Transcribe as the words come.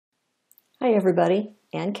Hi everybody,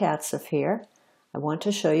 Ann Katzif here. I want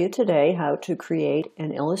to show you today how to create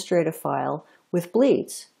an Illustrator file with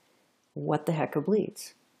bleeds. What the heck are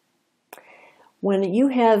bleeds? When you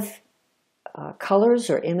have colors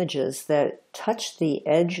or images that touch the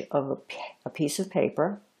edge of a piece of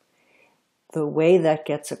paper, the way that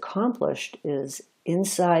gets accomplished is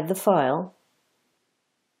inside the file,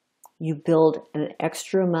 you build an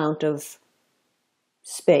extra amount of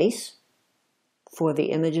space for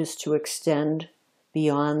the images to extend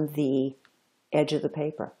beyond the edge of the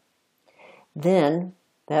paper. Then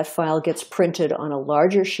that file gets printed on a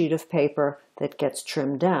larger sheet of paper that gets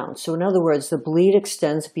trimmed down. So in other words, the bleed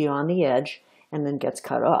extends beyond the edge and then gets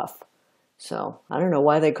cut off. So I don't know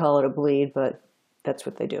why they call it a bleed, but that's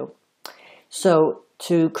what they do. So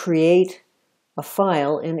to create a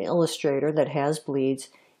file in Illustrator that has bleeds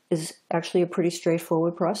is actually a pretty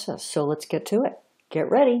straightforward process. So let's get to it.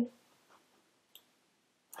 Get ready.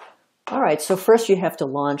 All right, so first you have to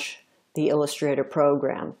launch the Illustrator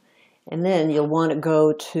program, and then you'll want to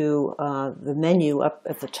go to the menu up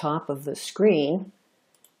at the top of the screen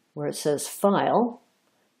where it says File,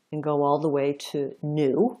 and go all the way to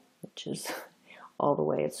New, which is all the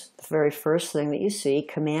way. It's the very first thing that you see,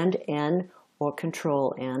 Command-N or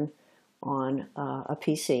Control-N on a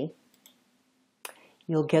PC.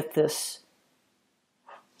 You'll get this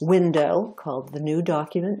window called the New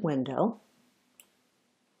Document window.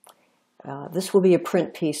 This will be a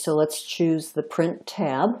print piece, so let's choose the Print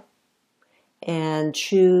tab and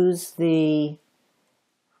choose the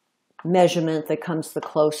measurement that comes the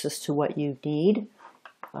closest to what you need.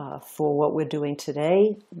 For what we're doing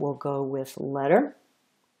today, we'll go with letter.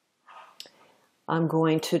 I'm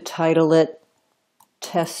going to title it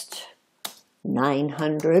Test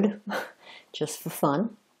 900, just for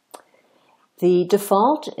fun. The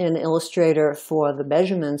default in Illustrator for the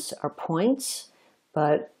measurements are points,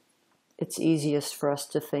 but it's easiest for us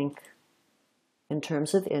to think in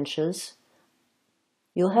terms of inches.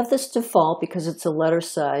 You'll have this default, because it's a letter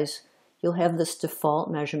size, you'll have this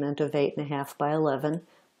default measurement of 8.5 by 11,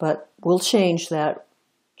 but we'll change that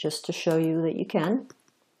just to show you that you can.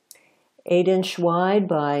 8-inch wide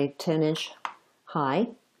by 10-inch high.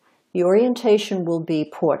 The orientation will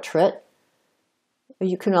be portrait.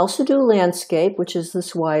 You can also do landscape, which is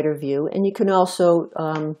this wider view, and you can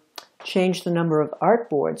also change the number of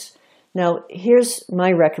artboards. Now, here's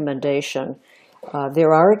my recommendation.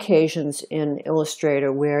 There are occasions in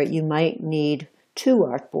Illustrator where you might need two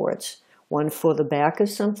artboards, one for the back of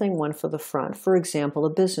something, one for the front. For example, a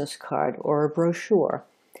business card or a brochure.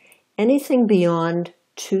 Anything beyond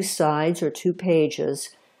two sides or two pages,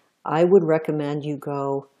 I would recommend you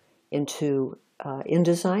go into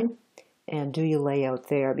InDesign and do your layout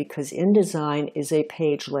there, because InDesign is a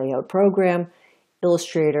page layout program.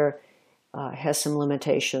 Illustrator has some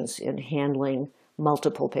limitations in handling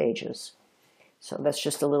multiple pages. So that's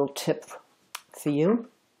just a little tip for you.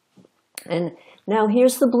 And now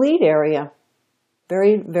here's the bleed area.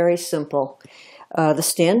 Very, very simple. The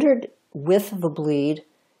standard width of a bleed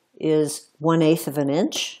is 1/8 of an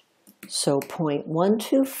inch, so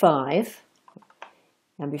 0.125.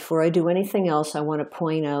 And before I do anything else, I want to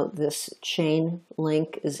point out this chain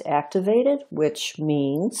link is activated, which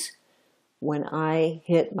means when I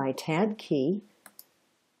hit my Tab key,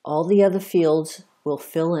 all the other fields will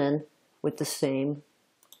fill in with the same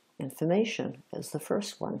information as the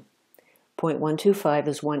first one. 0.125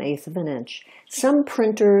 is 1/8 of an inch. Some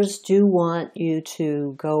printers do want you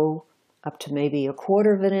to go up to maybe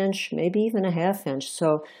 1/4 of an inch, maybe even 1/2 inch.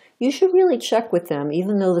 So you should really check with them,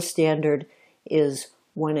 even though the standard is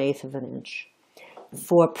 1/8 of an inch.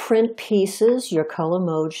 For print pieces, your color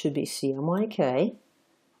mode should be CMYK,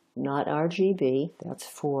 not RGB. That's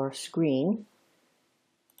for screen.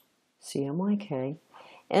 CMYK.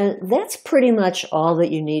 And that's pretty much all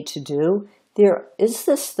that you need to do. There is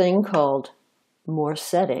this thing called More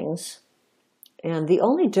Settings, and the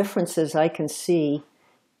only differences I can see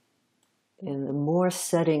in the More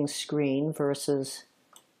Settings screen versus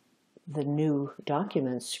the New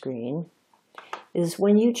Document screen is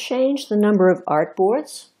when you change the number of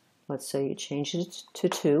artboards. Let's say you change it to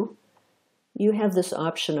 2. You have this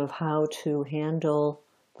option of how to handle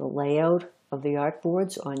the layout of the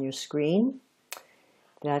artboards on your screen.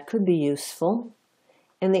 That could be useful.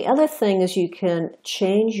 And the other thing is you can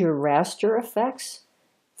change your raster effects.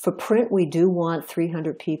 For print, we do want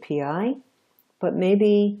 300 ppi, but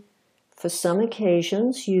maybe for some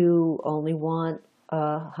occasions you only want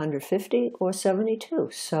 150 or 72.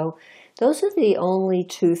 So those are the only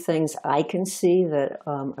two things I can see that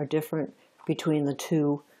are different between the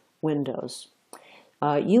two windows.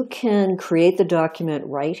 You can create the document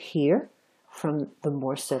right here from the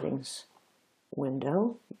More Settings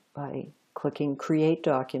window by clicking Create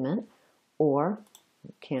Document, or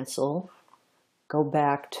cancel, go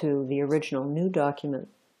back to the original New Document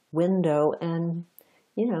window and,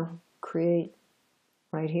 create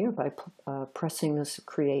right here by pressing this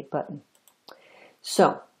Create button.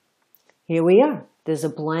 So here we are. There's a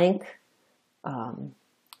blank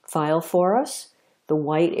file for us. The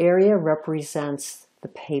white area represents the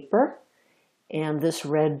paper, and this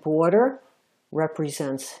red border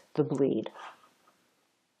represents the bleed.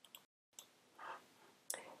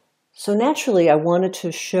 So naturally, I wanted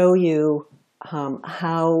to show you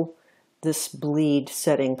how this bleed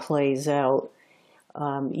setting plays out.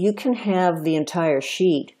 You can have the entire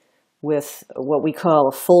sheet with what we call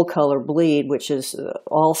a full color bleed, which is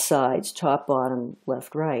all sides, top, bottom,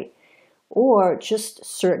 left, right. Or just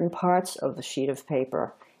certain parts of the sheet of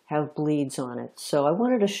paper have bleeds on it. So I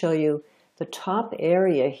wanted to show you the top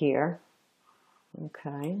area here.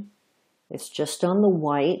 Okay, it's just on the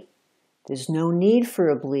white. There's no need for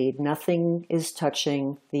a bleed. Nothing is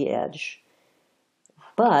touching the edge.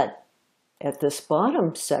 But at this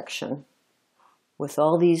bottom section, with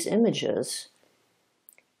all these images,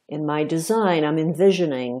 in my design, I'm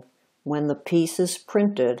envisioning when the piece is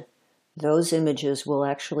printed, those images will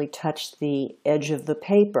actually touch the edge of the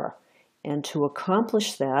paper. And to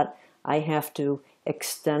accomplish that, I have to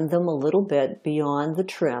extend them a little bit beyond the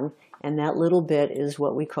trim, and that little bit is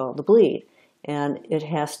what we call the bleed. And it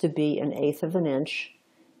has to be 1/8 of an inch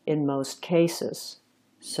in most cases.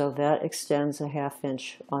 So that extends 1/2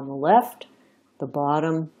 inch on the left, the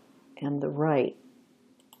bottom, and the right.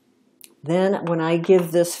 Then when I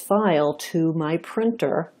give this file to my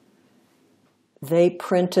printer, they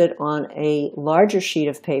print it on a larger sheet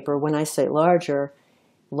of paper. When I say larger,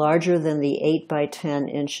 larger than the 8 by 10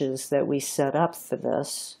 inches that we set up for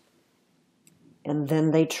this. And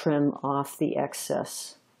then they trim off the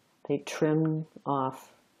excess. They trim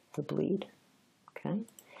off the bleed. Okay?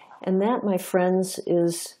 And that, my friends,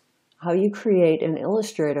 is how you create an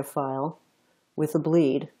Illustrator file with a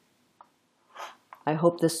bleed. I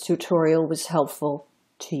hope this tutorial was helpful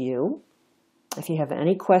to you. If you have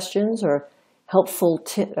any questions or helpful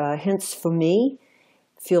hints for me,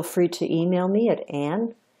 feel free to email me at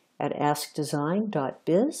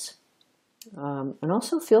ann@askdesign.biz. And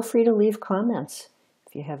also feel free to leave comments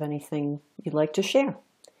if you have anything you'd like to share.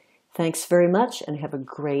 Thanks very much and have a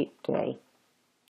great day.